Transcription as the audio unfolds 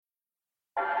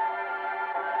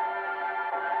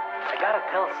gotta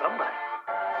tell somebody.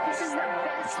 This is the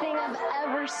best thing I've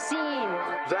ever seen.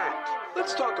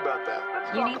 Let's talk about that.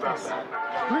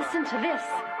 Listen to this.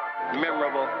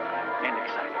 Memorable and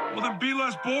exciting. Well, then be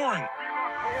less boring.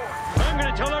 I'm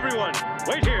going to tell everyone.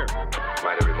 Wait here.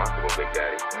 Mighty remarkable, Big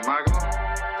Daddy.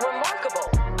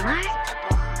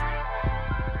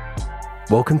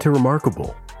 Welcome to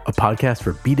Remarkable, a podcast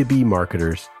for B2B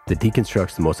marketers that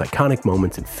deconstructs the most iconic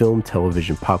moments in film,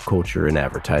 television, pop culture, and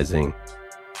advertising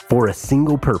for a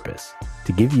single purpose: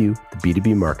 to give you, the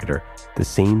B2B marketer, the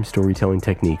same storytelling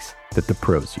techniques that the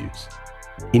pros use.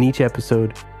 In each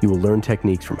episode, you will learn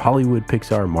techniques from Hollywood,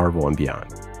 Pixar, Marvel, and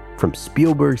beyond, from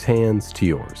Spielberg's hands to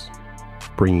yours,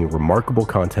 bringing remarkable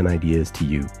content ideas to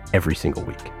you every single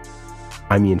week.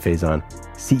 I'm Ian Faison,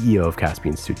 CEO of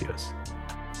Caspian Studios.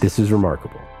 This is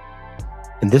Remarkable.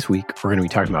 And this week, we're going to be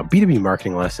talking about B2B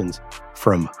marketing lessons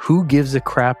from Who Gives a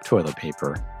Crap Toilet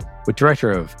Paper with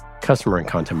Director of Customer and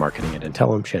Content Marketing at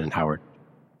Intellum, Shannon Howard.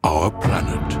 Our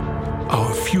planet,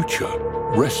 our future,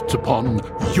 rests upon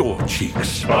your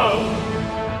cheeks.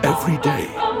 Every day,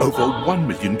 over 1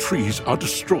 million trees are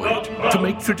destroyed to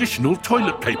make traditional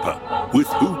toilet paper. With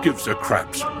Who Gives a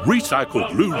Crap's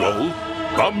recycled loo roll,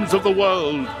 bums of the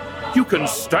world, you can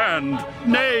stand,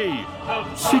 nay,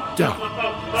 sit down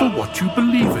for what you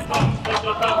believe in.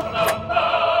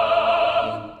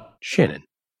 Shannon,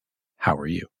 how are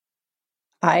you?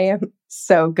 I am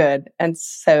so good and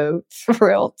so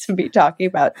thrilled to be talking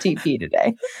about TP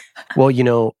today. Well, you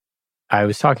know, I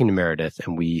was talking to Meredith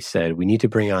and we said we need to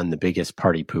bring on the biggest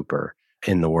party pooper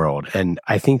in the world. And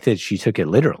I think that she took it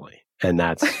literally. And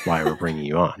that's why we're bringing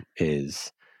you on,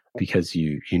 is because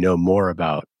you know more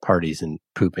about parties and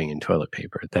pooping and toilet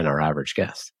paper than our average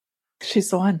guest.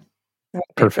 She's the one.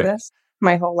 Perfect.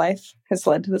 My whole life has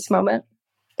led to this moment.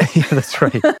 Yeah, that's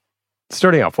right.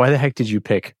 Starting off, why the heck did you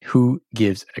pick Who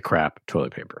Gives a Crap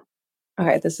Toilet Paper?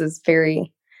 Okay, this is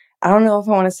I don't know if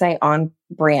I want to say on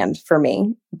brand for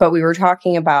me, but we were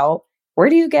talking about where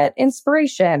do you get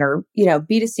inspiration or,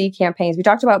 B2C campaigns. We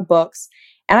talked about books,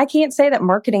 and I can't say that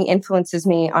marketing influences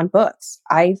me on books.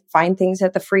 I find things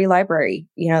at the free library,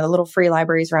 the little free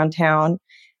libraries around town.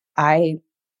 I,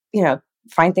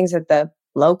 find things at the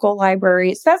local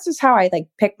library. So that's just how I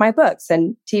pick my books.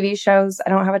 And TV shows, I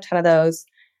don't have a ton of those.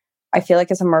 I feel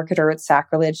like as a marketer, it's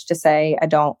sacrilege to say I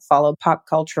don't follow pop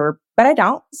culture, but I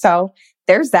don't. So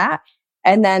there's that.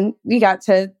 And then we got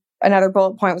to another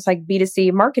bullet point was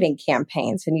B2C marketing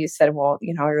campaigns. And you said, well,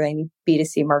 are there any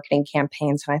B2C marketing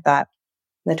campaigns? And I thought,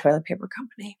 the toilet paper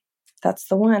company. That's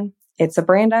the one. It's a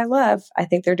brand I love. I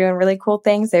think they're doing really cool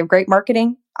things. They have great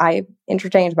marketing. I'm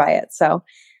entertained by it. So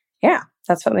yeah,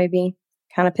 that's what made me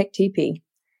kind of pick TP.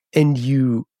 And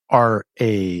you are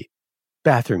a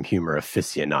bathroom humor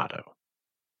aficionado.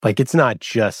 It's not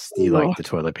just you like the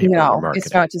toilet paper. No,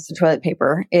 it's not just the toilet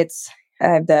paper. It's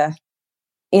the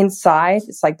inside.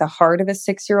 It's like the heart of a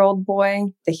 6-year-old boy,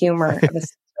 the humor of a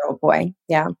 6-year-old boy.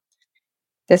 Yeah.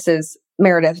 This is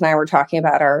Meredith and I were talking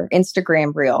about our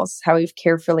Instagram reels, how we've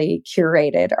carefully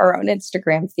curated our own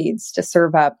Instagram feeds to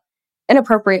serve up an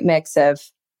appropriate mix of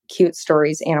cute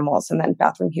stories, animals, and then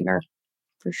bathroom humor,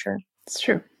 for sure. It's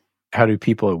true. How do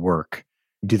people at work,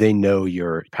 do they know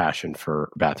your passion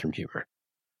for bathroom humor?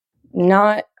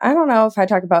 I don't know if I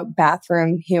talk about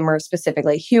bathroom humor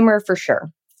specifically. Humor for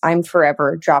sure. I'm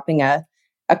forever dropping a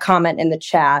comment in the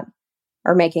chat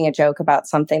or making a joke about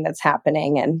something that's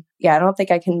happening. And yeah, I don't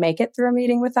think I can make it through a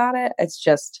meeting without it. This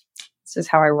is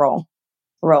how I roll.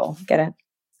 Get it?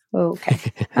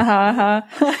 Okay.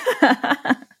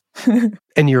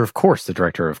 And you're, of course, the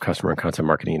Director of Customer and Content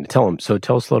Marketing at Intellum. So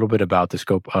tell us a little bit about the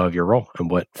scope of your role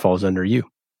and what falls under you.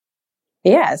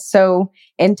 Yeah. So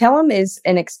Intellum is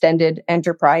an extended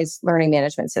enterprise learning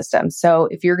management system. So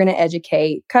if you're going to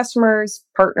educate customers,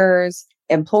 partners,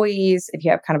 employees, if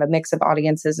you have kind of a mix of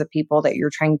audiences of people that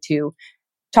you're trying to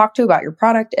talk to about your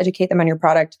product, educate them on your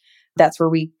product, that's where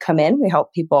we come in. We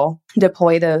help people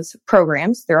deploy those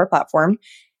programs through our platform.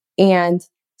 And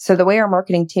so the way our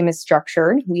marketing team is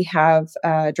structured, we have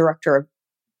a director of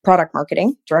product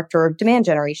marketing, director of demand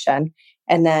generation,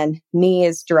 and then me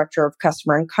as director of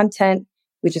customer and content,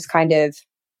 which is kind of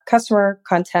customer,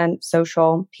 content,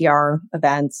 social, PR,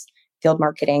 events, field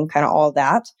marketing, kind of all of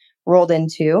that rolled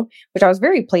into, which I was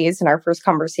very pleased in our first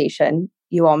conversation,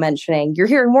 you all mentioning you're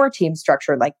hearing more team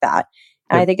structured like that.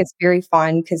 And I think it's very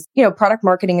fun because, product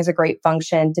marketing is a great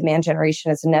function. Demand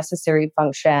generation is a necessary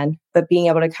function, but being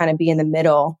able to kind of be in the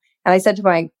middle. And I said to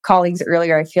my colleagues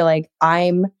earlier, I feel like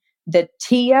I'm the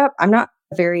tee up. I'm not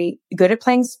very good at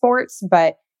playing sports,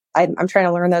 but I'm trying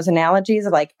to learn those analogies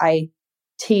of I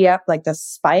tee up like the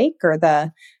spike or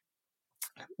the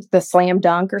the slam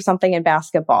dunk or something in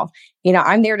basketball.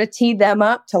 I'm there to tee them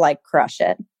up to like crush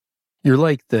it. You're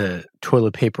like the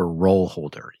toilet paper roll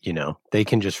holder, they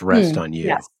can just rest on you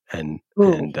yes. and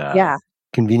yeah.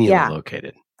 conveniently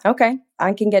located. Okay.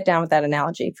 I can get down with that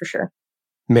analogy for sure.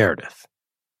 Meredith,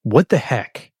 what the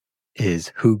heck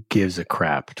is Who Gives a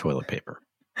Crap toilet paper?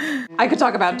 I could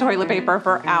talk about toilet paper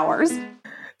for hours.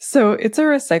 So it's a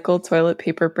recycled toilet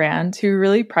paper brand who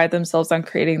really pride themselves on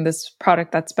creating this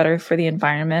product that's better for the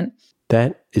environment.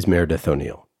 That is Meredith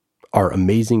O'Neill, our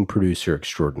amazing producer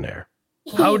extraordinaire.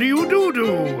 How do you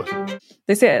do?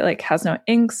 They say it has no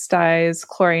inks, dyes,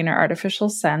 chlorine, or artificial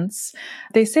scents.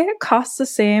 They say it costs the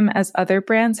same as other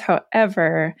brands.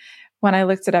 However, when I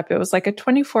looked it up, it was like a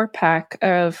 24-pack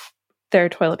of their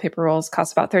toilet paper rolls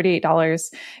cost about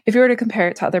 $38. If you were to compare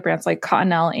it to other brands like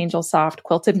Cottonelle, Angel Soft,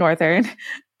 Quilted Northern,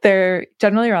 they're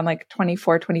generally around like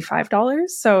 $24, $25.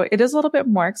 So it is a little bit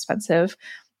more expensive,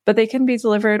 but they can be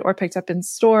delivered or picked up in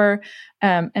store,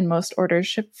 and most orders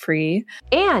ship free.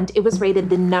 And it was rated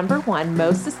the #1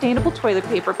 most sustainable toilet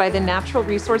paper by the Natural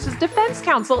Resources Defense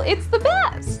Council. It's the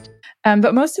best.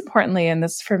 But most importantly, and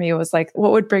this for me was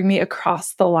what would bring me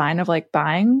across the line of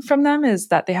buying from them is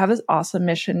that they have this awesome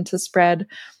mission to spread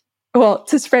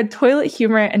toilet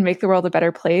humor and make the world a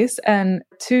better place. And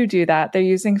to do that, they're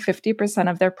using 50%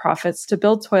 of their profits to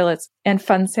build toilets and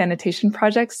fund sanitation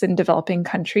projects in developing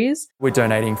countries. We're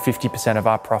donating 50% of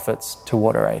our profits to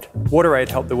WaterAid. WaterAid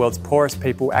helped the world's poorest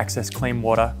people access clean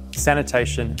water,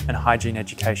 sanitation, and hygiene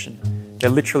education.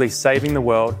 They're literally saving the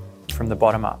world from the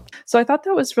bottom up. So I thought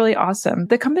that was really awesome.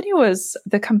 The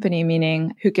company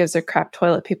meaning Who Gives a Crap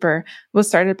toilet paper was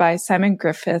started by Simon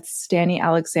Griffiths, Danny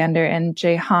Alexander, and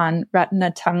Jehan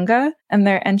Ratnatunga, and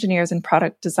they're engineers and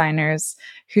product designers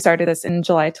who started this in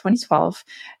July 2012.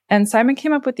 And Simon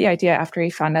came up with the idea after he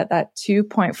found out that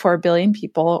 2.4 billion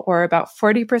people, or about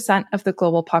 40% of the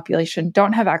global population,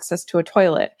 don't have access to a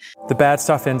toilet. The bad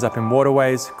stuff ends up in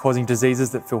waterways, causing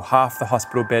diseases that fill half the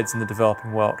hospital beds in the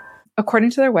developing world. According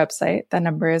to their website, that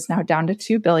number is now down to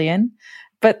 2 billion.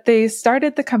 But they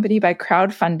started the company by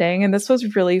crowdfunding, and this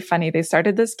was really funny. They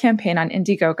started this campaign on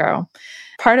Indiegogo.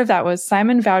 Part of that was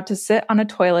Simon vowed to sit on a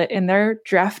toilet in their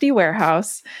drafty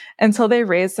warehouse until they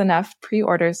raised enough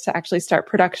pre-orders to actually start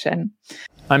production.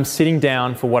 I'm sitting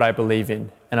down for what I believe in,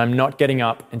 and I'm not getting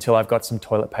up until I've got some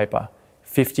toilet paper.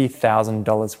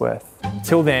 $50,000 worth.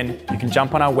 Till then, you can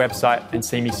jump on our website and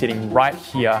see me sitting right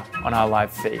here on our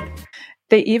live feed.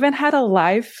 They even had a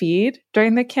live feed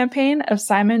during the campaign of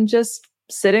Simon just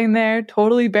sitting there,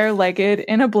 totally bare-legged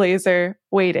in a blazer,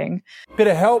 waiting. Bit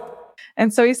of help.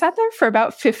 And so he sat there for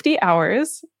about 50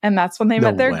 hours, and that's when they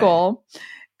met their goal.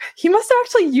 He must have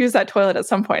actually used that toilet at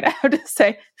some point, I have to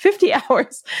say, 50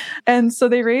 hours. And so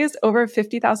they raised over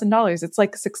 $50,000. It's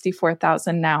like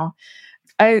 $64,000 now.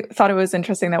 I thought it was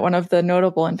interesting that one of the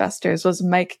notable investors was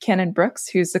Mike Cannon-Brookes,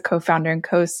 who's the co-founder and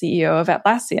co-CEO of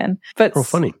Atlassian. But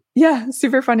funny. Yeah,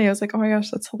 super funny. I was like, oh my gosh,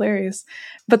 that's hilarious.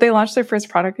 But they launched their first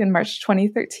product in March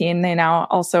 2013. They now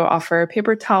also offer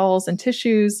paper towels and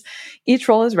tissues. Each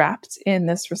roll is wrapped in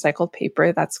this recycled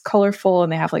paper that's colorful,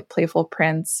 and they have playful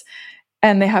prints.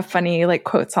 And they have funny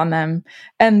quotes on them.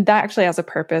 And that actually has a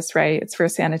purpose, right? It's for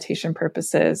sanitation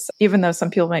purposes, even though some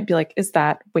people might be like, is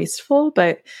that wasteful?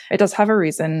 But it does have a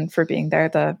reason for being there,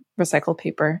 the recycled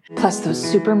paper. Plus, those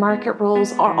supermarket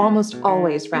rolls are almost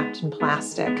always wrapped in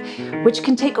plastic, which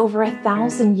can take over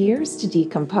 1,000 years to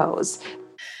decompose.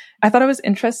 I thought it was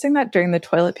interesting that during the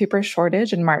toilet paper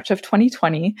shortage in March of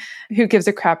 2020, Who Gives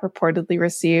a Crap reportedly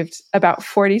received about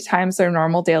 40 times their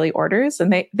normal daily orders.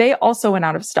 And they also went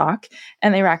out of stock,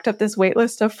 and they racked up this wait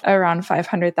list of around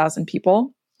 500,000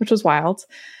 people, which was wild.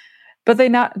 But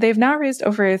they've now raised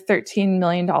over $13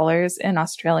 million in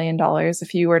Australian dollars.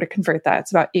 If you were to convert that,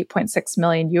 it's about 8.6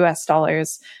 million US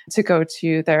dollars to go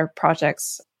to their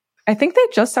projects. I think they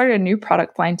just started a new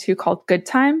product line too called Good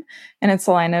Time, and it's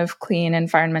a line of clean,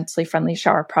 environmentally friendly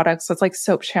shower products. So it's like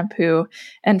soap, shampoo,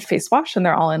 and face wash, and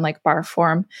they're all in bar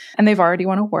form. And they've already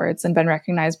won awards and been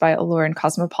recognized by Allure and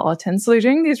Cosmopolitan. So they're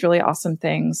doing these really awesome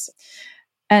things.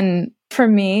 And for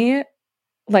me,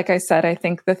 like I said, I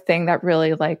think the thing that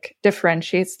really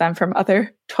differentiates them from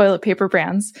other toilet paper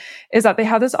brands is that they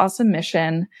have this awesome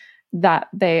mission that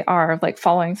they are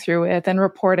following through with and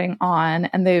reporting on.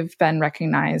 And they've been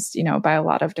recognized, by a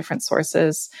lot of different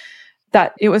sources,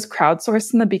 that it was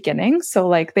crowdsourced in the beginning. So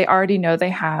they already know they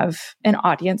have an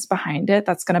audience behind it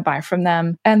that's going to buy from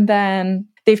them. And then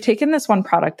they've taken this one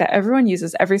product that everyone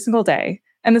uses every single day.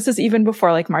 And this is even before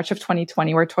March of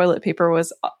 2020, where toilet paper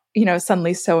was,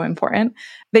 suddenly so important.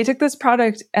 They took this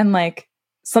product and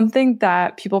something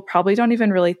that people probably don't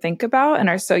even really think about and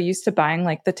are so used to buying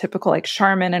like the typical like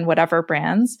Charmin and whatever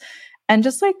brands, and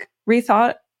just like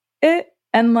rethought it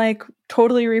and like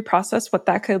totally reprocess what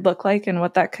that could look like and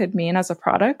what that could mean as a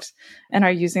product, and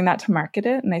are using that to market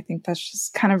it. And I think that's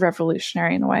just kind of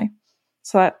revolutionary in a way.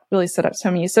 So that really stood up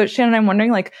to me. So Shannon, I'm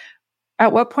wondering, like,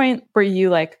 at what point were you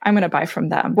like, I'm going to buy from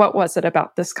them? What was it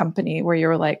about this company where you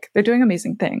were like, they're doing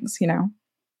amazing things, you know?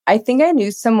 I think I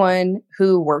knew someone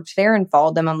who worked there and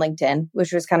followed them on LinkedIn,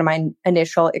 which was kind of my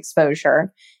initial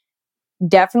exposure.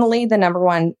 Definitely the number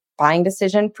one buying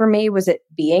decision for me was it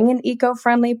being an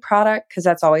eco-friendly product, because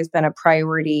that's always been a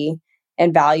priority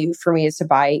and value for me, is to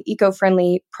buy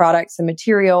eco-friendly products and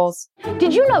materials.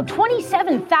 Did you know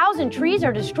 27,000 trees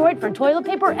are destroyed for toilet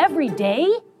paper every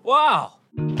day? Wow.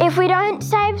 If we don't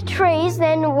save trees,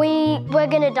 then we're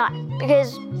going to die,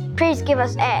 because trees give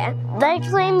us air. They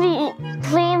clean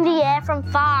the air from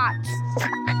farts.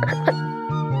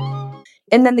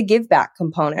 And then the give back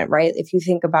component, right? If you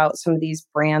think about some of these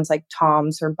brands like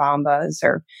Tom's or Bombas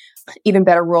or even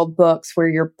Better World Books, where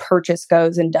your purchase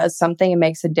goes and does something and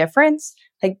makes a difference,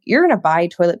 like you're going to buy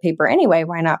toilet paper anyway.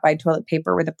 Why not buy toilet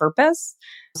paper with a purpose?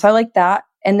 So I like that.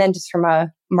 And then just from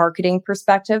a marketing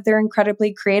perspective, they're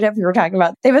incredibly creative. We were talking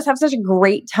about, they must have such a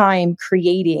great time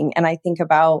creating. And I think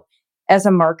about as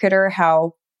a marketer,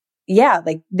 how, yeah,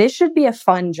 like this should be a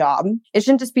fun job. It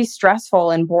shouldn't just be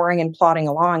stressful and boring and plodding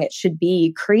along. It should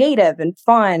be creative and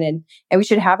fun, and we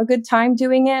should have a good time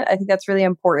doing it. I think that's really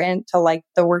important to like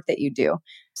the work that you do.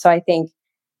 So I think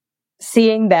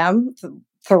seeing them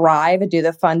thrive and do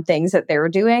the fun things that they're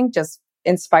doing just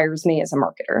inspires me as a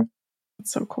marketer.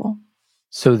 That's so cool.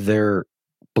 So their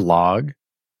blog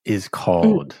is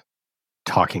called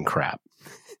Talking Crap,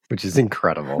 which is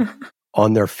incredible.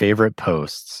 On their favorite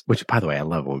posts, which, by the way, I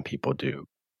love when people do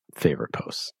favorite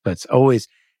posts. That's always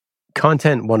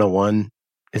content 101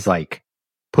 is like,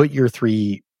 put your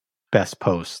 3 best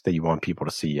posts that you want people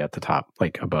to see at the top,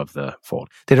 like above the fold.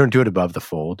 They don't do it above the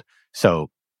fold, so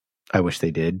I wish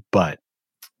they did, but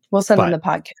we'll send them the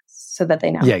podcast so that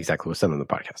they know. Yeah, exactly. We'll send them the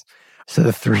podcast. So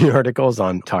the 3 articles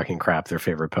on Talking Crap, their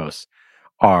favorite posts,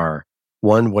 are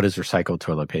 1, what is recycled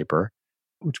toilet paper?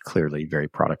 Which clearly very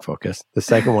product focused. The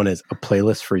second one is a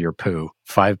playlist for your poo.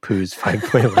 5 poos, 5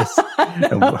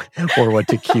 playlists, or what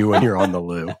to cue when you're on the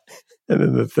loo. And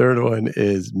then the third one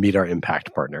is meet our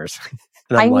impact partners.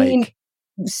 And I mean,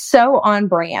 so on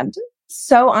brand.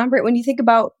 So on brand. When you think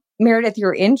about, Meredith,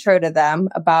 your intro to them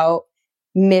about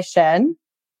mission,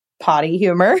 potty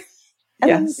humor, and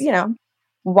yes. then, you know,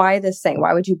 why this thing?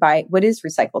 Why would you buy, what is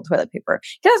recycled toilet paper?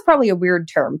 That's probably a weird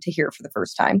term to hear for the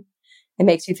first time. It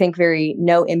makes you think very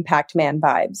No Impact Man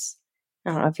vibes.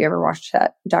 I don't know if you ever watched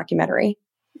that documentary.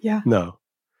 Yeah. No.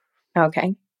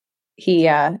 Okay. He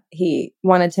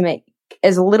wanted to make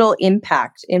as little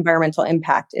impact, environmental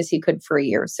impact, as he could for a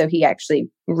year. So he actually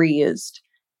reused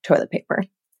toilet paper.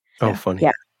 Oh, funny.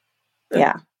 Yeah.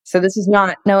 Yeah. So this is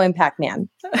not No Impact Man.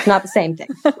 It's not the same thing.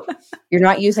 You're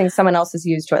not using someone else's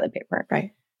used toilet paper.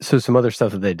 Right. So some other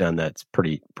stuff that they've done that's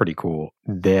pretty cool.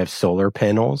 They have solar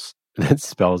panels that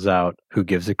spells out who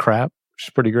gives a crap, which is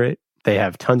pretty great. They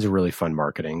have tons of really fun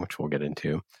marketing, which we'll get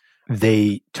into.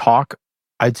 They talk,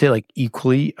 I'd say, like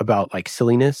equally about like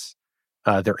silliness,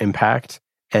 their impact,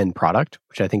 and product,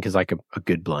 which I think is like a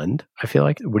good blend. I feel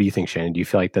like. What do you think, Shannon? Do you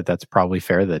feel like that's probably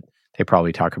fair, that they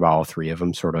probably talk about all 3 of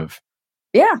them sort of,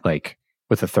 yeah, like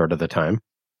with a third of the time?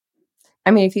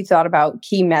 I mean, if you thought about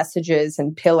key messages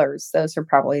and pillars, those are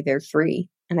probably their 3.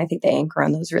 And I think they anchor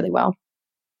on those really well.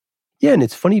 Yeah, and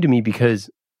it's funny to me because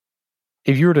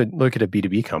if you were to look at a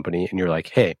B2B company and you're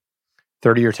like, hey,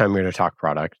 third of your time you're going to talk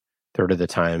product, third of the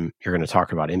time you're going to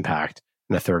talk about impact,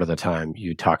 and a third of the time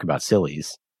you talk about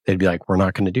sillies, they'd be like, we're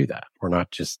not going to do that. We're not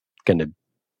just going to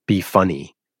be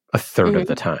funny a third of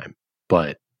the time,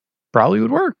 but probably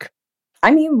would work. I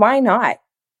mean, why not?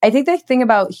 I think the thing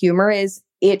about humor is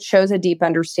it shows a deep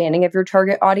understanding of your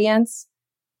target audience.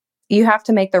 You have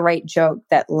to make the right joke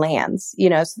that lands, you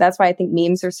know, so that's why I think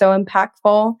memes are so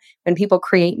impactful when people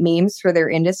create memes for their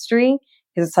industry,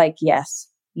 because it's like, yes,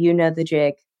 you know the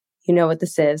jig, you know what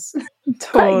this is,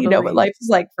 Totally. You know what life is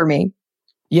like for me.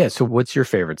 Yeah. So what's your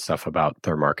favorite stuff about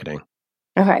their marketing?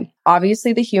 Okay.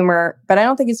 Obviously the humor, but I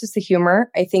don't think it's just the humor.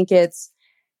 I think it's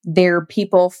their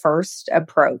people first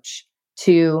approach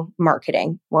to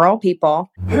marketing. We're all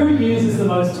people. Who uses the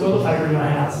most toilet paper in your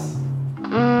house?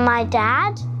 My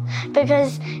dad,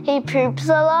 because he poops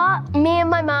a lot. Me and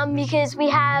my mum, because we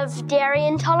have dairy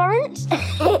intolerance.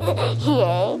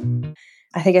 Yeah.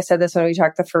 I think I said this when we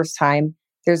talked the first time.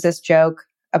 There's this joke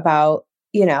about,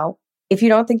 you know, if you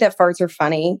don't think that farts are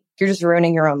funny, you're just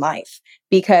ruining your own life,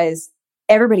 because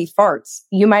everybody farts.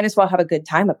 You might as well have a good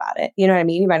time about it. You know what I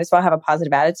mean? You might as well have a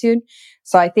positive attitude.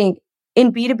 So I think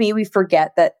in B2B, we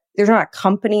forget that there's not a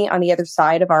company on the other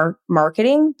side of our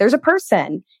marketing. There's a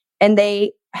person, and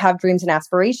they have dreams and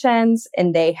aspirations,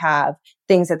 and they have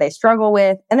things that they struggle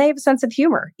with, and they have a sense of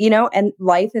humor, and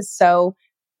life is so,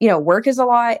 work is a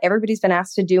lot. Everybody's been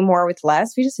asked to do more with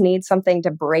less. We just need something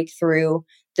to break through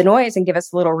the noise and give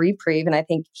us a little reprieve. And I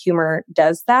think humor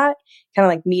does that, kind of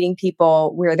like meeting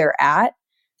people where they're at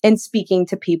and speaking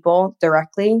to people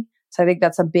directly. So I think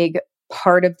that's a big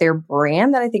part of their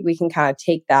brand that I think we can kind of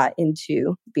take that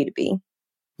into B2B.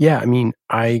 Yeah, I mean,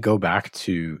 I go back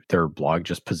to their blog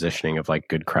just positioning of like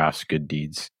good crafts, good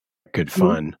deeds, good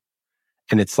fun. Mm-hmm.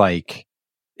 And it's like,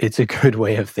 it's a good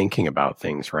way of thinking about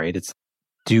things, right? It's,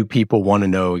 do people want to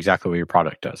know exactly what your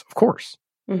product does? Of course.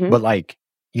 Mm-hmm. But like,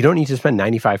 you don't need to spend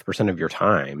 95% of your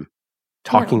time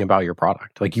talking about your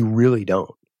product. Like, you really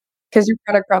don't. Because your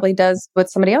product probably does what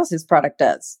somebody else's product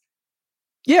does.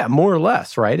 Yeah, more or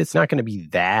less, right? It's not going to be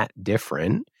that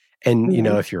different. And,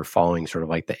 if you're following sort of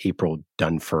like the April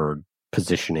Dunford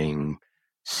positioning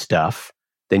stuff,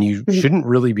 then you shouldn't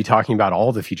really be talking about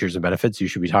all the features and benefits. You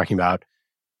should be talking about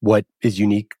what is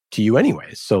unique to you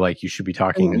anyways. So like, you should be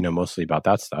talking, mostly about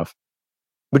that stuff,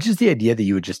 which is the idea that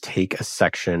you would just take a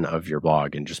section of your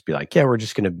blog and just be like, yeah, we're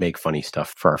just going to make funny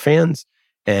stuff for our fans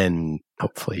and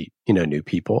hopefully, new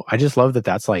people. I just love that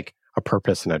that's like a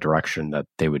purpose and a direction that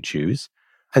they would choose.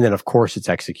 And then of course it's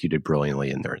executed brilliantly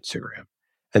in their Instagram.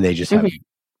 And they just have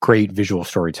great visual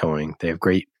storytelling. They have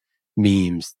great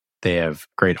memes. They have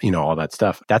great, all that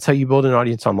stuff. That's how you build an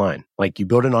audience online. Like, you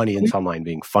build an audience online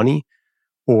being funny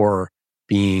or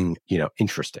being,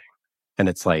 interesting. And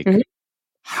it's like,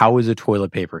 how is a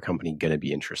toilet paper company going to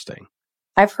be interesting?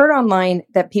 I've heard online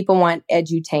that people want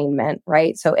edutainment,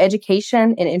 right? So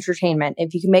education and entertainment,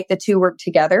 if you can make the two work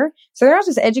together. So they're not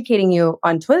just educating you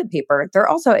on toilet paper, they're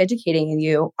also educating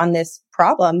you on this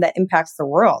problem that impacts the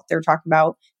world. They're talking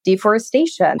about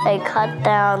deforestation. They cut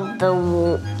down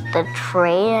the tree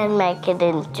and make it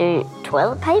into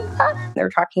toilet paper. They're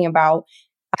talking about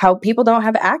how people don't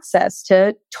have access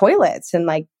to toilets and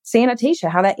like sanitation,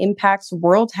 how that impacts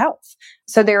world health.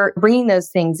 So they're bringing those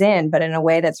things in, but in a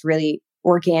way that's really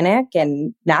organic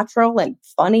and natural and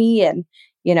funny. And,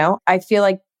 I feel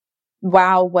like,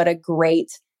 wow, what a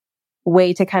great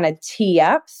way to kind of tee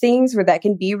up things where that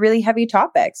can be really heavy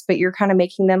topics, but you're kind of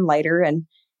making them lighter and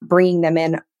bringing them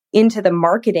into the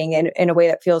marketing in a way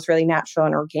that feels really natural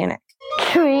and organic.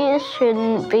 Trees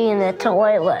shouldn't be in the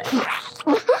toilet.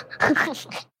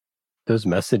 Those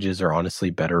messages are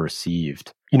honestly better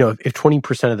received. If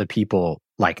 20% of the people,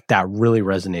 like, that really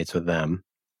resonates with them,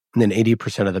 and then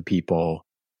 80% of the people,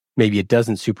 maybe it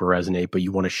doesn't super resonate, but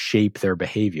you want to shape their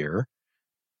behavior,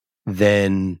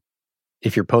 then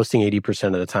if you're posting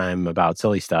 80% of the time about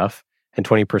silly stuff and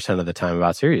 20% of the time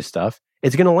about serious stuff,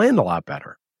 it's going to land a lot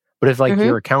better. But if like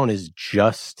your account is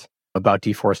just about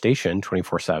deforestation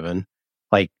 24/7,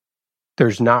 like,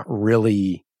 there's not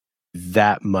really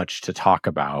that much to talk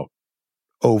about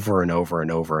over and over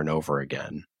and over and over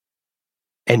again.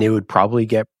 And it would probably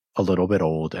get a little bit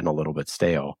old and a little bit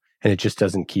stale. And it just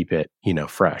doesn't keep it,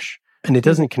 fresh. And it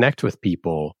doesn't connect with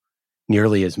people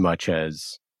nearly as much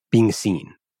as being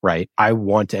seen, right? I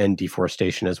want to end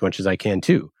deforestation as much as I can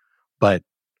too. But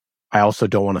I also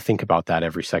don't want to think about that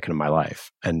every second of my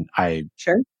life. And I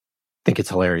think it's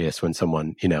hilarious when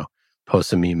someone,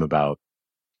 posts a meme about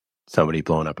somebody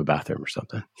blowing up a bathroom or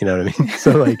something. You know what I mean?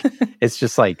 So like, it's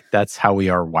just like, that's how we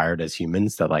are wired as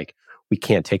humans, that like, we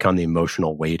can't take on the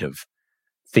emotional weight of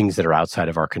things that are outside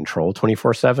of our control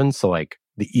 24/7. So like,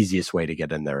 the easiest way to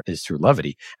get in there is through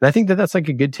levity. And I think that that's like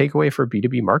a good takeaway for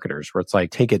B2B marketers, where it's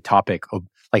like, take a topic of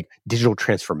like digital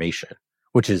transformation,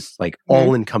 which is like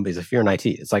all encompassing. If you're in IT,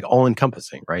 it's like all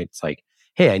encompassing, right? It's like,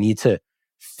 hey, I need to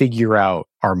figure out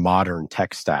our modern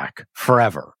tech stack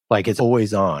forever. Like, it's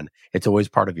always on. It's always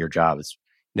part of your job. It's,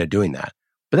 doing that.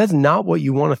 But that's not what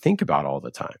you want to think about all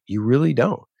the time. You really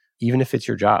don't, even if it's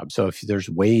your job. So if there's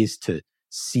ways to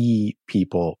see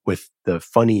people with the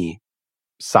funny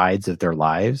sides of their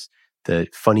lives, the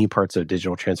funny parts of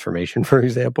digital transformation, for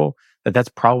example, that's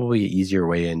probably an easier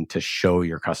way in to show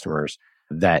your customers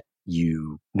that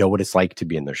you know what it's like to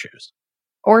be in their shoes.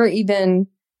 Or even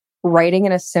writing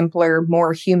in a simpler,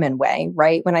 more human way,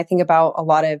 right? When I think about a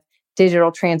lot of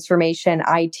digital transformation,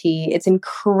 IT, it's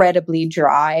incredibly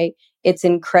dry. It's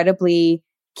incredibly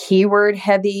keyword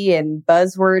heavy and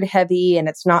buzzword heavy, and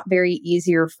it's not very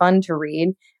easy or fun to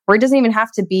read. Or it doesn't even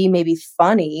have to be maybe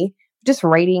funny, just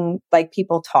writing like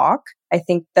people talk. I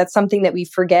think that's something that we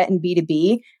forget in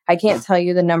B2B. I can't tell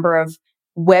you the number of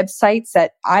websites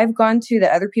that I've gone to,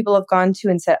 that other people have gone to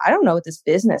and said, I don't know what this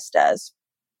business does.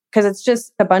 Because it's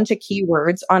just a bunch of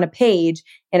keywords on a page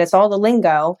and it's all the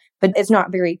lingo, but it's not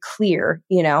very clear,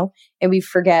 and we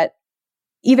forget,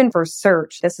 even for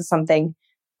search, this is something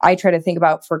I try to think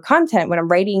about for content when I'm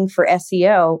writing for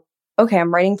SEO. Okay,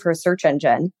 I'm writing for a search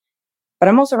engine, but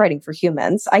I'm also writing for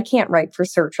humans. I can't write for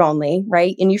search only,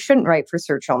 right? And you shouldn't write for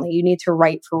search only. You need to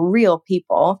write for real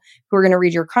people who are going to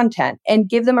read your content and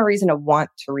give them a reason to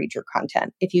want to read your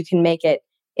content. If you can make it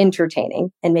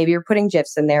entertaining, and maybe you're putting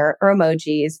GIFs in there or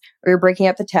emojis, or you're breaking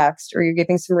up the text, or you're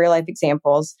giving some real life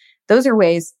examples. Those are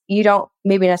ways you don't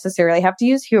maybe necessarily have to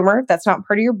use humor. That's not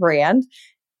part of your brand,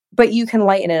 but you can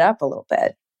lighten it up a little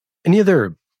bit. Any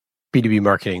other B2B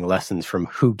marketing lessons from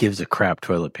Who Gives a Crap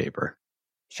Toilet Paper?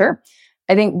 Sure.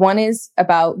 I think one is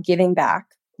about giving back.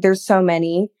 There's so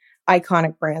many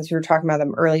iconic brands. We were talking about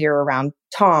them earlier around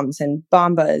Tom's and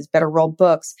Bombas, Better World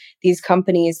Books, these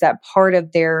companies that part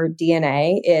of their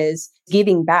DNA is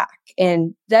giving back.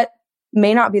 And that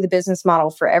may not be the business model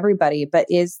for everybody, but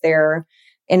is there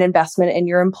an investment in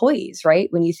your employees, right?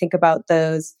 When you think about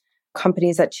those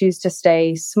companies that choose to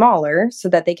stay smaller so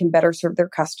that they can better serve their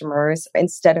customers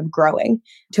instead of growing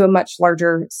to a much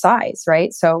larger size,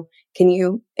 right? So can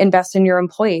you invest in your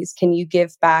employees? Can you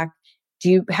give back? Do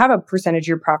you have a percentage of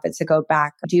your profits to go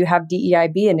back? Do you have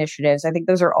DEIB initiatives? I think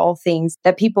those are all things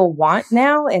that people want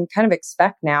now and kind of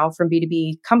expect now from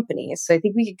B2B companies. So I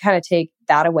think we could kind of take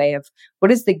that away of what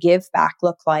does the give back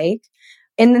look like?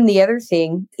 And then the other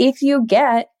thing, if you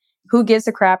get Who Gives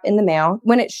a Crap in the mail,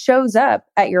 when it shows up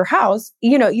at your house,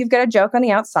 you've got a joke on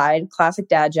the outside, classic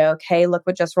dad joke. Hey, look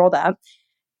what just rolled up.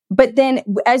 But then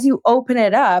as you open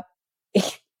it up,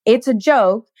 it's a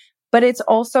joke, but it's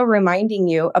also reminding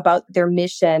you about their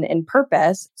mission and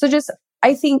purpose. So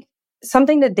I think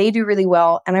something that they do really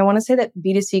well, and I want to say that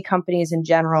B2C companies in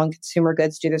general and consumer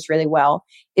goods do this really well,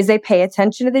 is they pay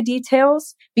attention to the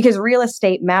details because real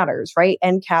estate matters, right?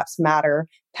 End caps matter,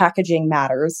 packaging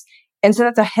matters. And so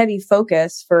that's a heavy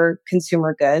focus for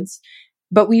consumer goods.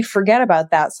 But we forget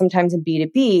about that sometimes in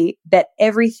B2B, that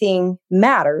everything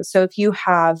matters. So if you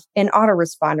have an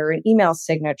autoresponder, an email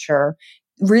signature,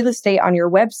 real estate on your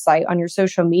website, on your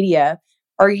social media,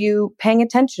 are you paying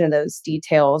attention to those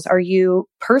details? Are you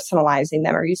personalizing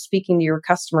them? Are you speaking to your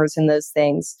customers in those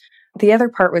things? The other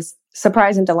part was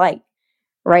surprise and delight,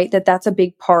 right? That's a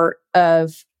big part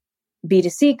of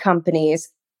B2C companies,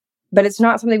 but it's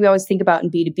not something we always think about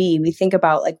in B2B. We think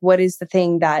about what is the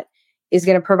thing that is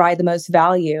going to provide the most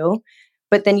value.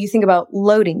 But then you think about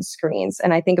loading screens.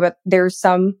 And I think about there's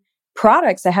some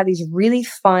products that have these really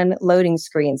fun loading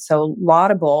screens. So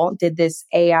Laudable did this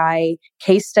AI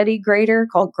case study grader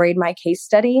called Grade My Case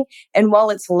Study. And while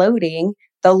it's loading,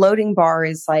 the loading bar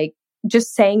is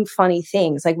just saying funny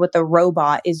things, like what the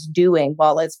robot is doing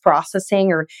while it's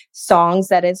processing, or songs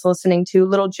that it's listening to,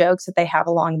 little jokes that they have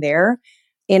along there.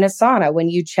 In Asana, when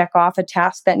you check off a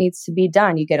task that needs to be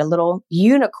done, you get a little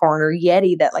unicorn or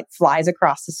yeti that flies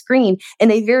across the screen,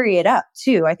 and they vary it up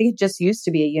too. I think it just used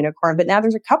to be a unicorn, but now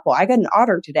there's a couple. I got an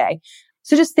otter today.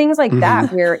 So just things like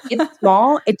that, where it's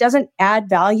small, it doesn't add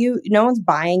value. No one's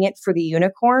buying it for the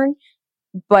unicorn,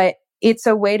 but it's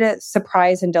a way to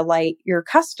surprise and delight your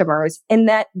customers. And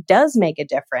that does make a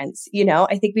difference.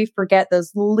 I think we forget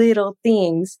those little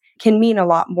things can mean a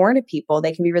lot more to people.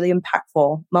 They can be really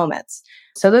impactful moments.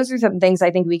 So those are some things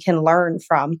I think we can learn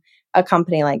from a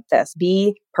company like this.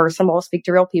 Be personable, speak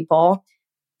to real people,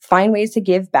 find ways to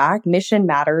give back. Mission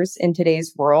matters in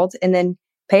today's world. And then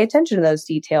pay attention to those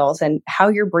details and how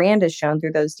your brand is shown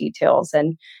through those details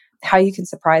and how you can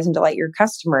surprise and delight your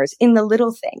customers in the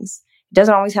little things. It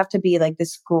doesn't always have to be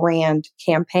this grand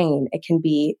campaign. It can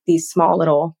be these small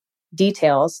little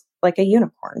details, like a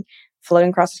unicorn floating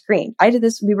across the screen. I did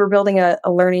this. We were building a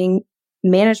learning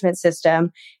management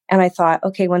system. And I thought,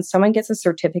 okay, when someone gets a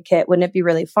certificate, wouldn't it be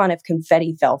really fun if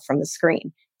confetti fell from the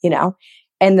screen,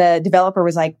 And the developer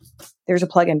was like, there's a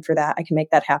plugin for that. I can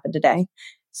make that happen today.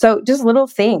 So just little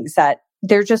things that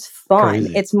they're just fun.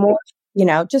 Crazy. It's more,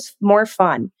 just more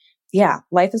fun. Yeah,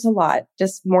 life is a lot.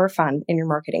 Just more fun in your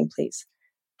marketing, please.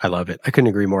 I love it. I couldn't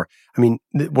agree more. I mean,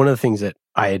 one of the things that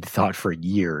I had thought for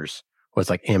years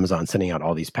was Amazon sending out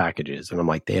all these packages. And I'm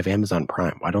like, they have Amazon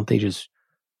Prime. Why don't they just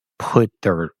put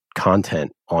their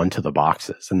content onto the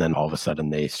boxes? And then all of a sudden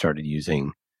they started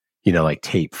using,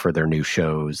 tape for their new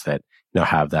shows that,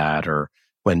 have that. Or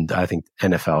when I think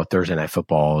NFL, Thursday Night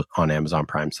Football on Amazon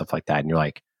Prime, stuff like that. And you're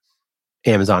like,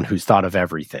 Amazon, who's thought of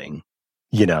everything.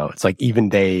 It's even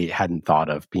they hadn't thought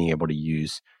of being able to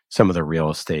use some of the real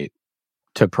estate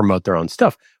to promote their own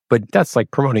stuff. But that's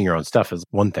promoting your own stuff is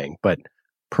one thing, but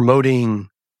promoting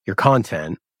your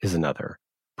content is another.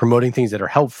 Promoting things that are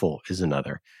helpful is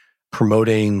another.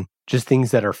 Promoting just things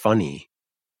that are funny,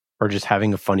 or just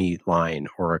having a funny line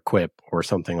or a quip or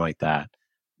something like that.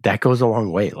 That goes a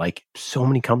long way. Like, so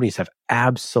many companies have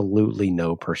absolutely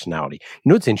no personality. You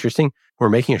know what's interesting? We're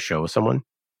making a show with someone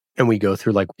and we go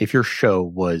through, like, if your show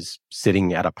was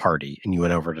sitting at a party and you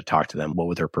went over to talk to them, what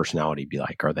would their personality be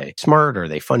like? Are they smart? Are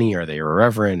they funny? Are they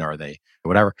irreverent? Are they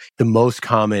whatever? The most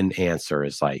common answer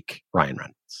is like Ryan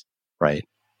Reynolds, right?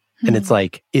 And it's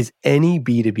like, is any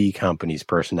B2B company's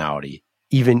personality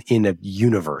even in a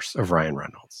universe of Ryan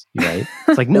Reynolds, right?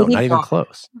 It's like, no, not even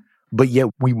close. But yet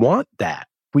we want that.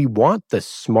 We want the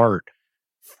smart,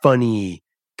 funny,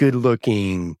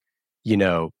 good-looking,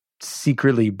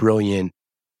 secretly brilliant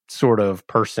sort of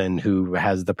person who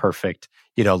has the perfect,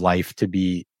 life to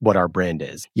be what our brand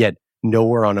is. Yet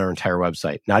nowhere on our entire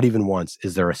website, not even once,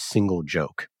 is there a single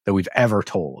joke that we've ever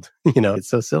told. It's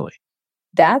so silly.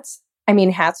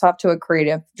 Hats off to a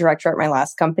creative director at my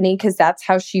last company, because that's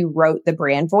how she wrote the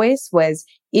brand voice was,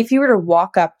 if you were to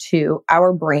walk up to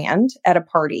our brand at a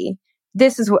party,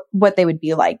 this is what they would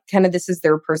be like. Kind of, this is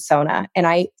their persona. And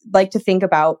I like to think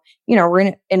about, we're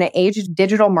in an age of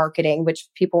digital marketing, which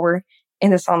people were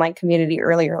in this online community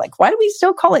earlier, like, why do we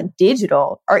still call it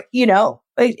digital? Or,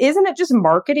 isn't it just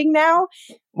marketing now?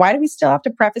 Why do we still have to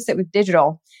preface it with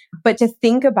digital? But to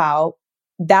think about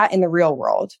that in the real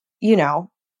world,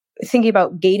 thinking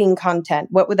about gating content,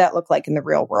 what would that look like in the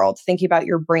real world? Thinking about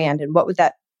your brand and what would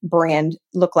that brand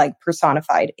look like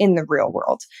personified in the real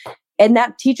world? And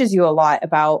that teaches you a lot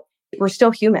about, we're still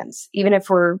humans. Even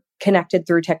if we're connected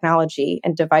through technology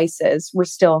and devices, we're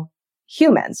still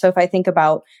human. So if I think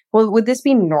about, well, would this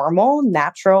be normal,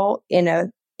 natural in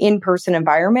a in-person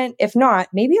environment? If not,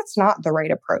 maybe it's not the right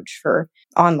approach for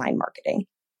online marketing.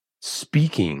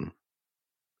 Speaking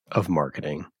of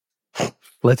marketing,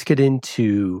 let's get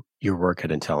into your work at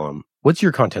Intellum. What's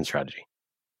your content strategy?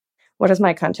 What is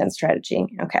my content strategy?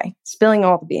 Okay. Spilling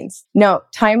all the beans. No,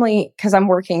 timely, because I'm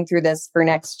working through this for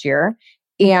next year.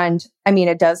 And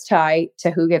it does tie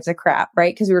to Who Gives a Crap,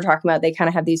 right? Because we were talking about, they kind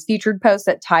of have these featured posts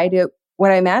that tie to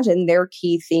what I imagine their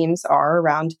key themes are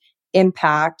around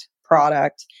impact,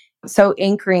 product. So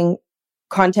anchoring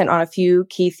content on a few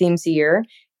key themes a year.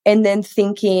 And then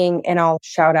thinking, and I'll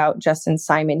shout out Justin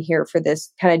Simon here for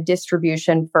this kind of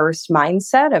distribution first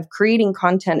mindset of creating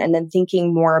content and then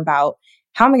thinking more about,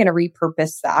 how am I going to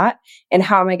repurpose that? And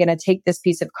how am I going to take this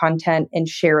piece of content and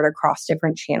share it across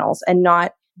different channels and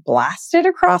not blast it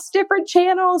across different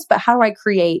channels? But how do I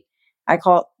create, I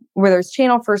call it, whether it's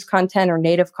channel first content or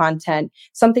native content,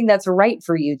 something that's right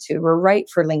for YouTube or right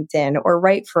for LinkedIn or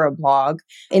right for a blog,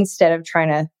 instead of trying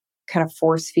to kind of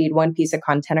force feed one piece of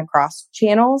content across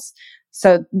channels.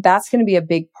 So that's going to be a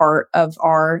big part of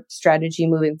our strategy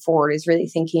moving forward, is really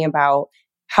thinking about,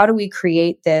 how do we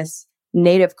create this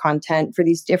native content for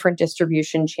these different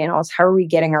distribution channels? How are we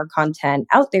getting our content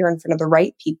out there in front of the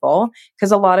right people?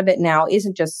 Because a lot of it now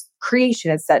isn't just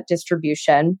creation, it's that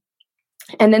distribution.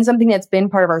 And then something that's been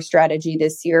part of our strategy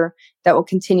this year that will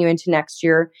continue into next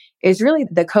year is really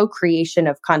the co-creation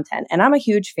of content. And I'm a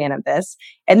huge fan of this.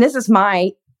 And this is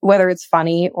my, whether it's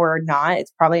funny or not,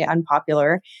 it's probably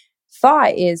unpopular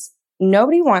thought, is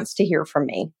nobody wants to hear from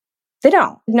me. They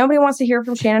don't. Nobody wants to hear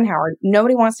from Shannon Howard.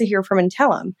 Nobody wants to hear from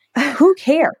Intellum. Who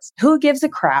cares? Who gives a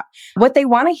crap? What they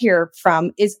want to hear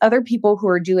from is other people who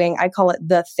are doing, I call it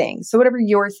the thing. So whatever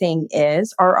your thing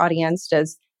is, our audience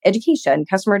does education,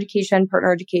 customer education,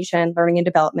 partner education, learning and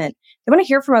development. They want to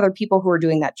hear from other people who are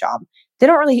doing that job. They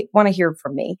don't really want to hear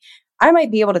from me. I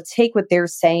might be able to take what they're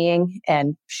saying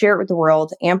and share it with the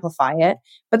world, amplify it,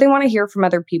 but they want to hear from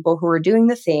other people who are doing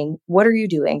the thing. What are you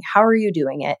doing? How are you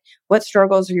doing it? What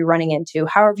struggles are you running into?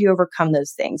 How have you overcome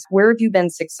those things? Where have you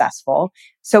been successful?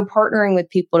 So partnering with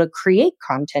people to create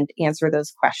content, answer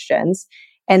those questions.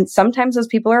 And sometimes those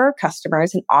people are our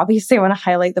customers. And obviously I want to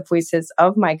highlight the voices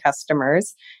of my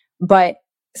customers, but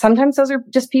sometimes those are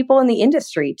just people in the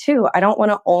industry too. I don't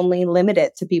want to only limit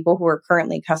it to people who are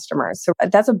currently customers. So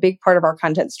that's a big part of our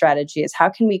content strategy, is how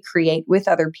can we create with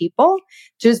other people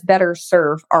to just better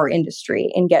serve our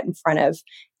industry and get in front of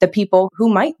the people who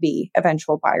might be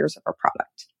eventual buyers of our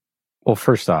product. Well,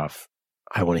 first off,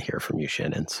 I want to hear from you,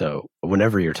 Shannon. So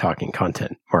whenever you're talking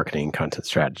content marketing, content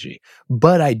strategy,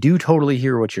 but I do totally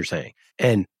hear what you're saying.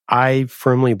 And I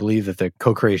firmly believe that the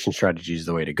co-creation strategy is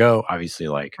the way to go. Obviously,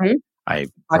 I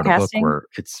wrote a book where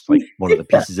it's like one of the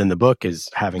pieces in the book is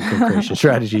having co-creation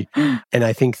strategy. And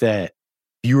I think that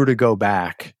if you were to go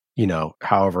back,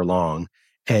 however long,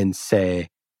 and say,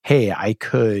 hey, I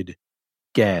could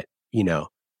get,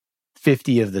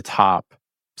 50 of the top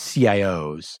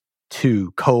CIOs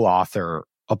to co-author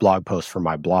a blog post for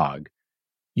my blog,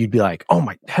 you'd be like, oh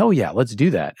my, hell yeah, let's do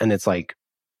that. And it's like,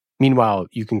 meanwhile,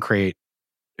 you can create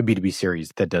a B2B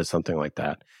series that does something like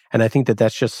that. And I think that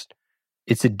that's just,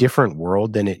 it's a different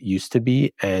world than it used to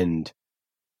be. And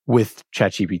with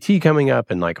ChatGPT coming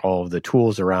up and like all of the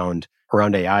tools around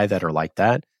AI that are like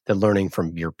that learning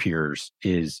from your peers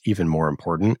is even more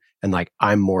important. And like,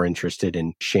 I'm more interested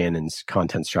in Shannon's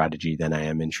content strategy than I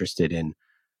am interested in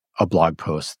a blog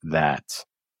post that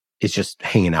is just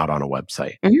hanging out on a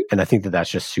website. Mm-hmm. And I think that that's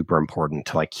just super important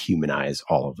to like humanize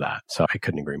all of that. So I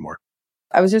couldn't agree more.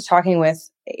 I was just talking with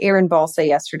Aaron Balsa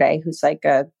yesterday, who's like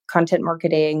a content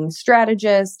marketing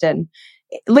strategist and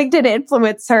LinkedIn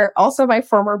influencer, also my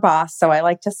former boss. So I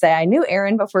like to say I knew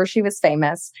Aaron before she was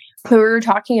famous. So we were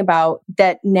talking about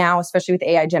that now, especially with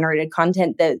AI generated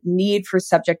content, the need for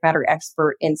subject matter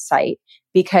expert insight,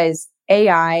 because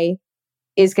AI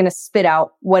is going to spit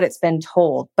out what it's been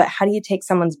told. But how do you take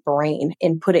someone's brain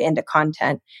and put it into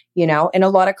content? You know, and a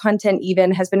lot of content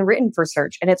even has been written for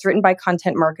search, and it's written by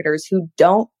content marketers who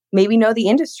don't maybe know the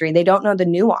industry. They don't know the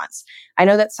nuance. I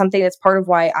know that's something that's part of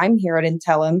why I'm here at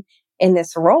Intellum in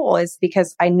this role, is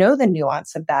because I know the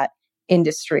nuance of that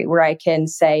industry, where I can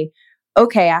say,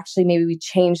 okay, actually, maybe we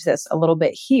change this a little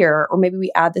bit here, or maybe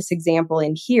we add this example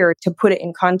in here to put it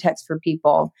in context for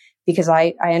people, because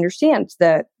I understand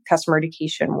the customer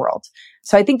education world.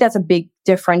 So I think that's a big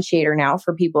differentiator now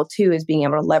for people too, is being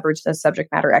able to leverage those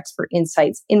subject matter expert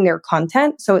insights in their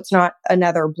content. So it's not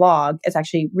another blog. It's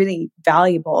actually really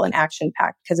valuable and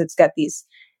action-packed because it's got these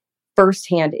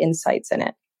firsthand insights in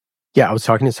it. Yeah, I was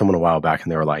talking to someone a while back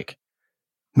and they were like,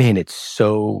 man, it's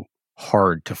so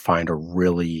hard to find a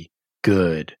really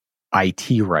good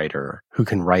IT writer who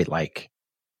can write like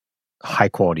high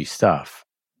quality stuff.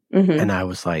 Mm-hmm. And I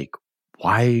was like,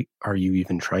 why are you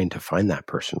even trying to find that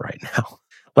person right now?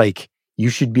 Like, you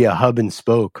should be a hub and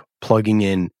spoke plugging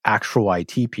in actual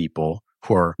IT people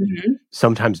who are mm-hmm.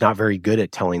 sometimes not very good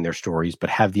at telling their stories, but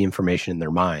have the information in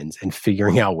their minds and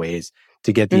figuring out ways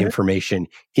to get the mm-hmm. information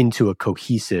into a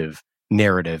cohesive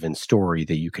narrative and story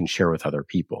that you can share with other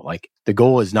people. Like, the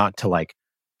goal is not to like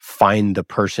find the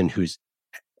person who's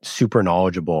super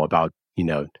knowledgeable about, you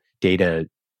know, data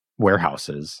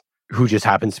warehouses, who just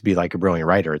happens to be like a brilliant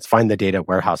writer. It's find the data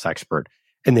warehouse expert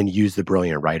and then use the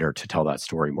brilliant writer to tell that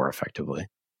story more effectively.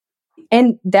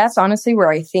 And that's honestly where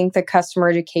I think the customer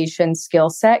education skill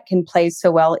set can play so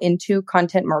well into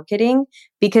content marketing,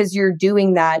 because you're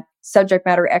doing that subject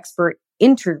matter expert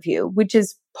interview, which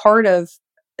is part of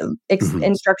mm-hmm.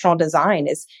 instructional design.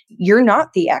 Is you're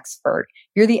not the expert.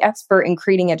 You're the expert in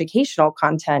creating educational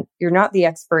content. You're not the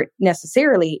expert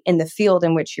necessarily in the field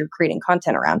in which you're creating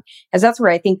content around. As that's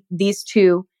where I think these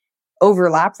two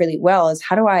overlap really well, is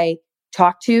how do I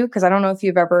talk to, because I don't know if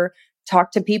you've ever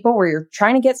talked to people where you're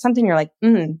trying to get something, you're like,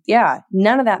 yeah,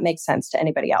 none of that makes sense to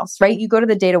anybody else, right? You go to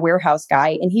the data warehouse guy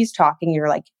and he's talking, you're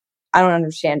like, I don't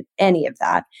understand any of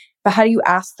that. But how do you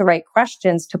ask the right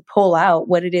questions to pull out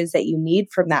what it is that you need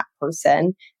from that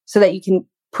person so that you can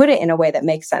put it in a way that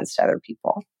makes sense to other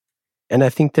people? And I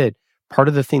think that part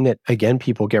of the thing that, again,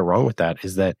 people get wrong with that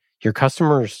is that your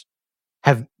customers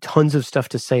have tons of stuff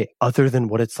to say other than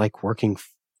what it's like working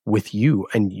with you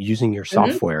and using your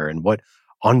software mm-hmm. and what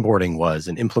onboarding was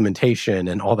and implementation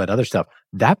and all that other stuff.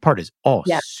 That part is all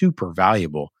super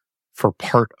valuable for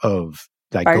part of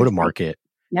that go-to-market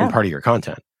and part of your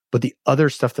content. But the other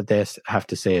stuff that they have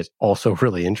to say is also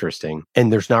really interesting.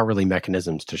 And there's not really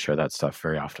mechanisms to share that stuff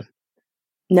very often.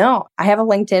 No, I have a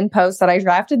LinkedIn post that I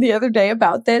drafted the other day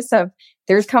about this. Of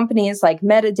there's companies like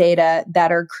Metadata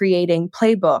that are creating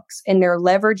playbooks and they're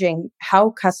leveraging how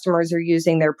customers are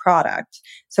using their product.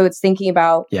 So it's thinking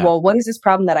about, well, what is this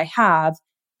problem that I have?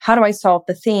 How do I solve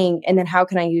the thing? And then how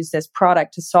can I use this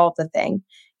product to solve the thing?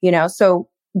 You know, so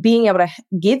being able to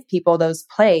give people those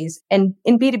plays. And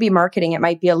in B2B marketing, it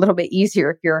might be a little bit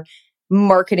easier if you're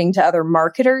marketing to other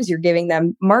marketers. You're giving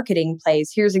them marketing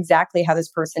plays. Here's exactly how this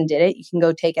person did it. You can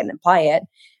go take it and apply it.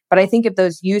 But I think if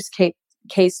those use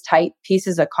case type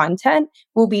pieces of content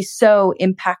will be so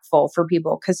impactful for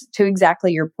people, because to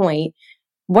exactly your point,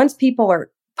 once people are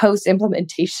post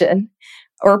implementation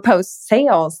or post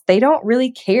sales, they don't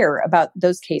really care about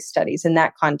those case studies and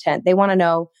that content. They want to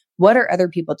know, what are other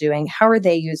people doing? How are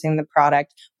they using the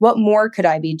product? What more could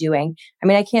I be doing? I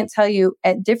mean, I can't tell you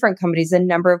at different companies the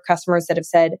number of customers that have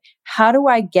said, how do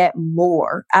I get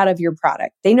more out of your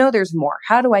product? They know there's more.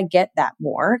 How do I get that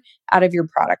more out of your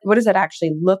product? What does that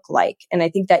actually look like? And I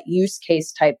think that use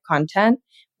case type content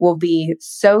will be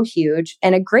so huge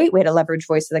and a great way to leverage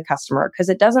voice of the customer, because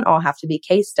it doesn't all have to be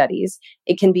case studies.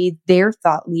 It can be their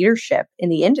thought leadership in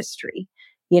the industry,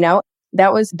 you know?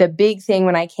 That was the big thing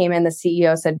when I came in. The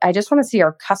CEO said, I just want to see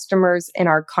our customers and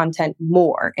our content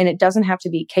more. And it doesn't have to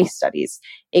be case studies.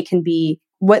 It can be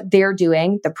what they're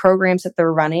doing, the programs that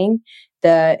they're running,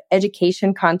 the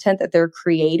education content that they're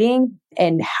creating,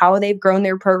 and how they've grown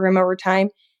their program over time.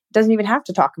 It doesn't even have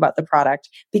to talk about the product,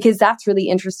 because that's really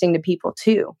interesting to people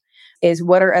too, is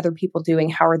what are other people doing?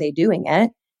 How are they doing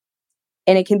it?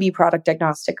 And it can be product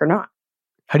agnostic or not.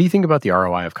 How do you think about the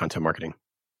ROI of content marketing?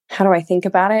 How do I think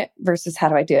about it versus how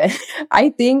do I do it? I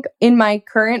think in my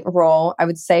current role, I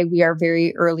would say we are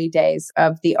very early days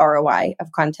of the ROI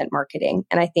of content marketing.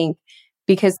 And I think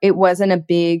because it wasn't a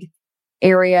big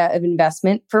area of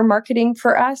investment for marketing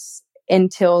for us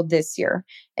until this year.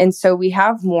 And so we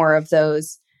have more of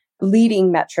those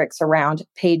leading metrics around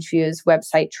page views,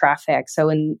 website traffic. So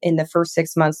in the first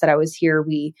 6 months that I was here,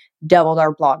 we doubled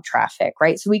our blog traffic,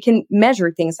 right? So we can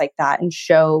measure things like that and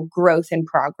show growth and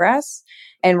progress.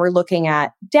 And we're looking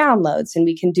at downloads, and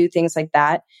we can do things like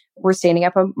that. We're standing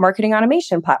up a marketing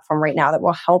automation platform right now that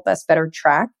will help us better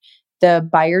track the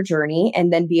buyer journey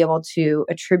and then be able to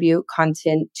attribute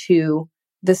content to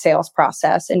the sales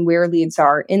process and where leads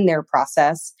are in their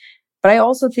process. But I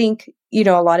also think, a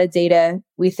lot of data,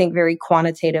 we think very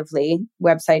quantitatively,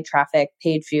 website traffic,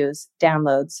 page views,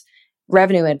 downloads,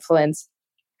 revenue influence.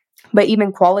 But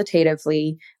even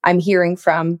qualitatively, I'm hearing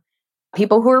from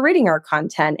people who are reading our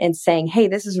content and saying, hey,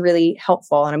 this is really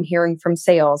helpful. And I'm hearing from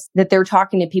sales that they're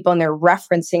talking to people and they're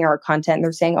referencing our content. And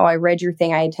they're saying, oh, I read your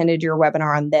thing. I attended your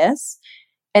webinar on this.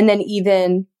 And then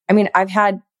I've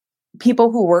had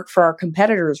people who work for our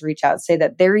competitors reach out, say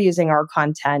that they're using our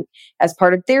content as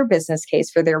part of their business case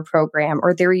for their program,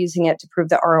 or they're using it to prove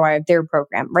the ROI of their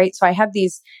program, right? So I have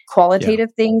these qualitative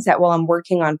things that while I'm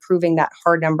working on proving that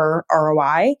hard number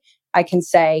ROI, I can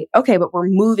say, okay, but we're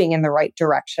moving in the right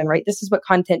direction, right? This is what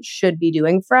content should be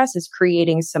doing for us, is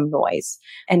creating some noise,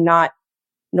 and not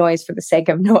noise for the sake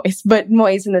of noise, but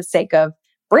noise in the sake of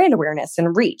brand awareness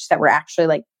and reach, that we're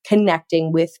actually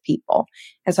connecting with people.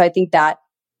 And so I think that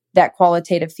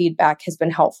qualitative feedback has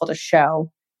been helpful to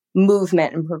show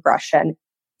movement and progression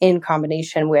in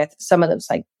combination with some of those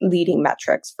leading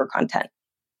metrics for content.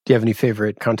 Do you have any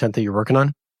favorite content that you're working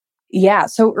on? Yeah.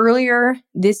 So earlier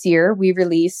this year, we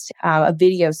released a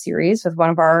video series with one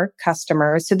of our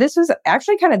customers. So this was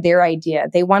actually kind of their idea.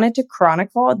 They wanted to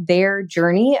chronicle their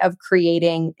journey of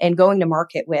creating and going to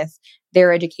market with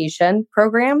their education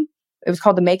program. It was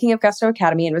called The Making of Gusto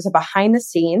Academy, and it was a behind the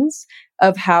scenes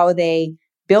of how they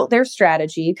built their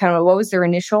strategy, kind of what was their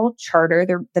initial charter,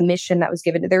 the mission that was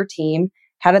given to their team.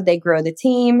 How did they grow the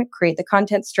team, create the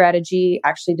content strategy,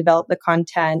 actually develop the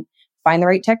content, find the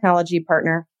right technology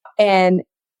partner, and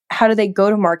how do they go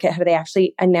to market? How do they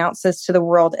actually announce this to the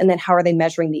world? And then how are they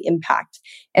measuring the impact?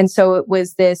 And so it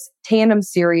was this tandem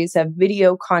series of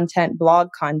video content, blog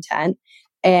content,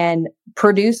 and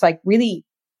produced really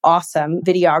awesome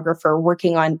videographer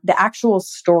working on the actual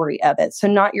story of it. So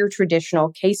not your traditional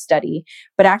case study,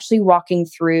 but actually walking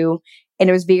through. And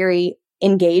it was very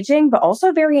engaging, but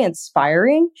also very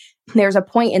inspiring. There's a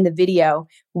point in the video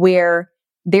where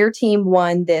their team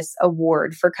won this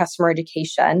award for customer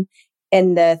education.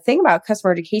 And the thing about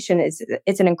customer education is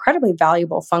it's an incredibly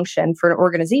valuable function for an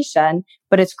organization,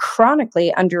 but it's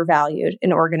chronically undervalued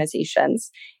in organizations.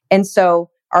 And so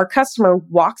our customer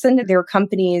walks into their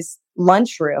company's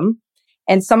lunchroom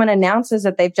and someone announces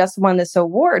that they've just won this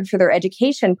award for their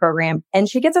education program. And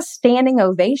she gets a standing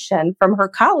ovation from her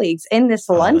colleagues in this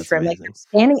lunchroom,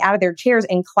 standing out of their chairs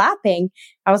and clapping.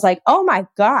 I was like, oh my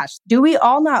gosh, do we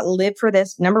all not live for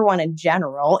this? Number one, in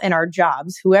general, in our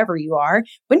jobs, whoever you are,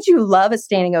 wouldn't you love a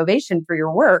standing ovation for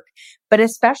your work? But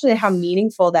especially how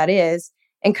meaningful that is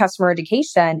in customer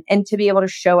education, and to be able to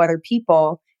show other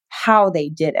people how they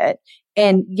did it.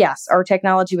 And yes, our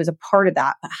technology was a part of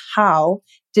that, but how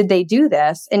did they do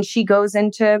this? And she goes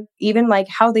into even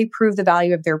how they prove the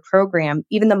value of their program,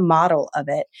 even the model of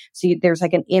it. So there's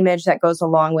an image that goes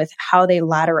along with how they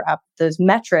ladder up those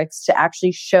metrics to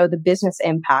actually show the business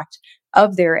impact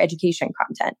of their education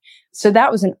content. So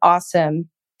that was an awesome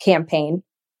campaign.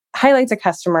 Highlights a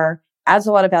customer, adds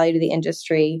a lot of value to the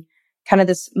industry, kind of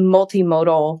this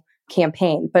multimodal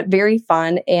campaign, but very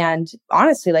fun, and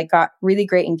honestly got really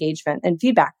great engagement and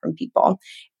feedback from people.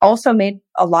 Also made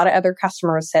a lot of other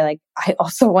customers say I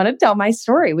also want to tell my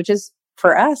story, which is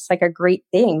for us a great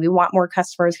thing. We want more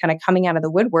customers kind of coming out of the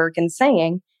woodwork and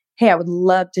saying, hey, I would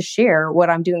love to share what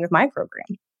I'm doing with my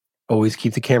program. Always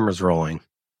keep the cameras rolling.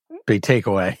 Big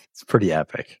takeaway. It's pretty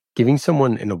epic. Giving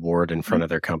someone an award in front of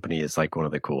their company is one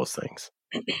of the coolest things.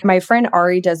 My friend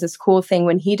Ari does this cool thing.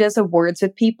 When he does awards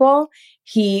with people,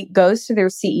 he goes to their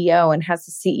CEO and has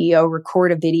the CEO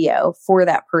record a video for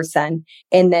that person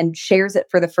and then shares it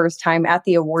for the first time at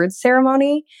the awards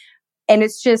ceremony. And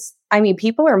it's just,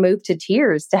 people are moved to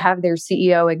tears to have their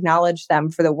CEO acknowledge them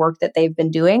for the work that they've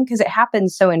been doing because it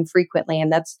happens so infrequently.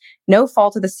 And that's no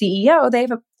fault of the CEO. They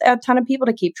have a ton of people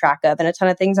to keep track of and a ton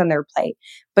of things on their plate.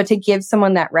 But to give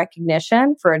someone that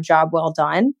recognition for a job well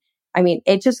done,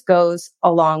 it just goes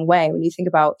a long way. When you think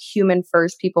about human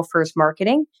first, people first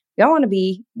marketing, you all want to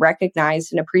be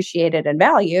recognized and appreciated and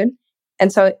valued.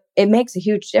 And so it makes a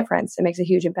huge difference. It makes a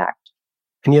huge impact.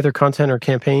 Any other content or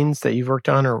campaigns that you've worked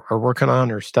on or working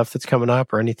on or stuff that's coming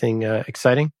up or anything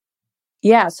exciting?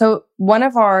 Yeah. So one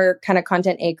of our kind of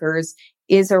content acres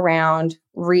is around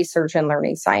research and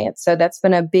learning science. So that's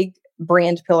been a big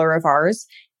brand pillar of ours,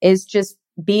 is just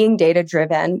being data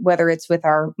driven, whether it's with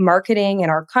our marketing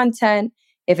and our content,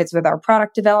 if it's with our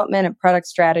product development and product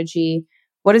strategy.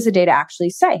 What does the data actually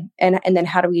say? And then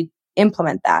how do we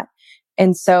implement that?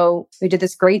 And so we did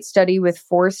this great study with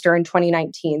Forrester in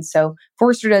 2019. So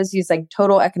Forrester does these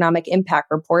total economic impact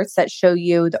reports that show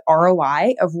you the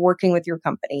ROI of working with your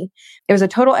company. It was a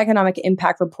total economic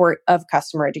impact report of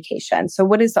customer education. So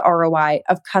what is the ROI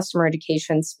of customer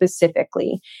education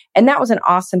specifically? And that was an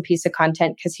awesome piece of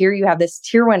content because here you have this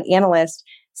tier 1 analyst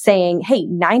saying, hey,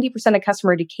 90% of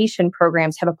customer education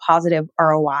programs have a positive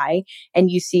ROI.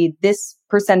 And you see this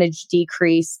percentage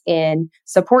decrease in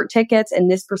support tickets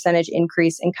and this percentage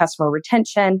increase in customer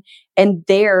retention. And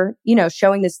they're,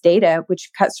 showing this data, which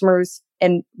customers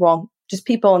and, just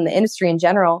people in the industry in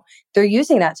general, they're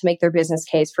using that to make their business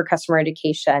case for customer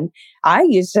education. I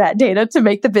used that data to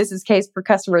make the business case for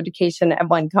customer education at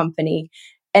one company.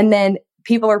 And then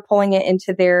people are pulling it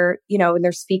into their, when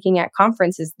they're speaking at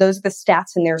conferences. Those are the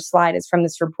stats in their slide is from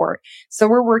this report. So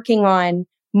we're working on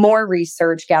more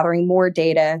research, gathering more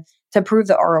data to prove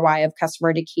the ROI of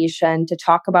customer education, to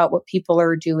talk about what people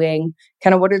are doing,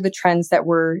 kind of what are the trends that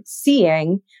we're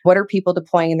seeing, what are people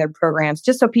deploying in their programs,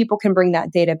 just so people can bring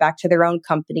that data back to their own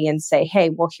company and say,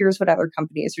 hey, well, here's what other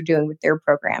companies are doing with their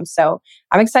programs. So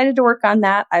I'm excited to work on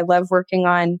that. I love working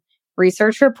on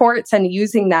research reports and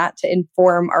using that to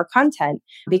inform our content,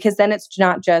 because then it's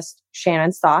not just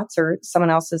Shannon's thoughts or someone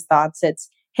else's thoughts. It's,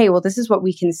 hey, well, this is what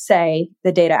we can say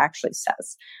the data actually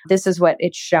says. This is what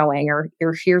it's showing, or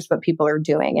here's what people are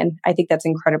doing. And I think that's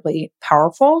incredibly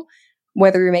powerful,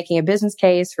 whether you're making a business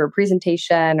case or a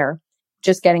presentation or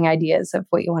just getting ideas of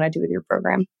what you want to do with your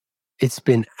program. It's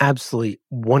been absolutely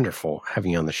wonderful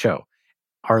having you on the show.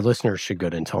 Our listeners should go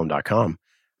to Intellum.com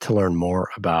to learn more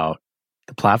about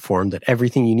the platform, that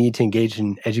everything you need to engage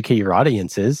and educate your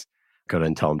audience is. Go to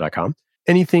Intellum.com.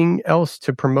 Anything else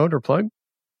to promote or plug?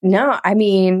 No,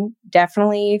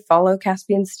 definitely follow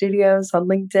Caspian Studios on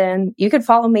LinkedIn. You could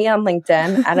follow me on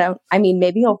LinkedIn.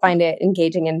 Maybe you'll find it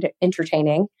engaging and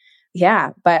entertaining.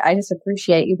 Yeah, but I just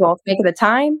appreciate you both making the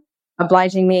time,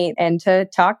 obliging me, and to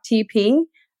talk TP.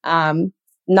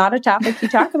 Not a topic you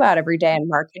talk about every day in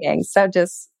marketing. So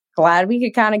just glad we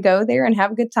could kind of go there and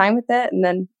have a good time with it, and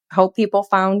then hope people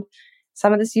found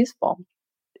some of this useful.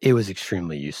 It was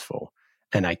extremely useful.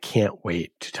 And I can't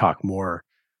wait to talk more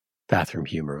bathroom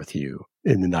humor with you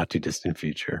in the not too distant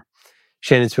future.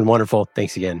 Shannon, it's been wonderful.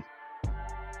 Thanks again.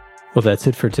 Well, that's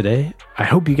it for today. I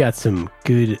hope you got some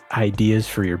good ideas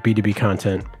for your B2B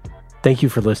content. Thank you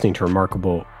for listening to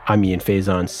Remarkable. I'm Ian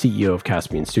Faison, CEO of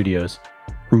Caspian Studios.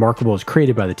 Remarkable is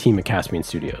created by the team at Caspian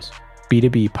Studios,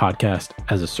 B2B podcast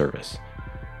as a service.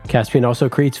 Caspian also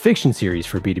creates fiction series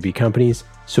for B2B companies,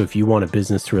 so if you want a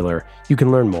business thriller, you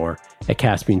can learn more at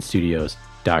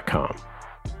caspianstudios.com.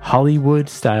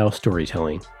 Hollywood-style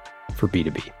storytelling for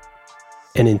B2B.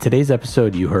 And in today's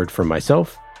episode, you heard from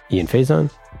myself, Ian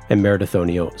Faison, and Meredith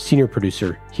O'Neill, senior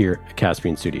producer here at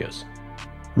Caspian Studios.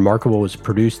 Remarkable was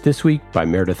produced this week by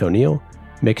Meredith O'Neill,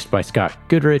 mixed by Scott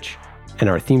Goodrich, and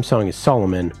our theme song is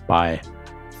Solomon by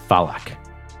Falak.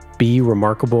 Be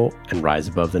remarkable and rise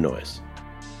above the noise.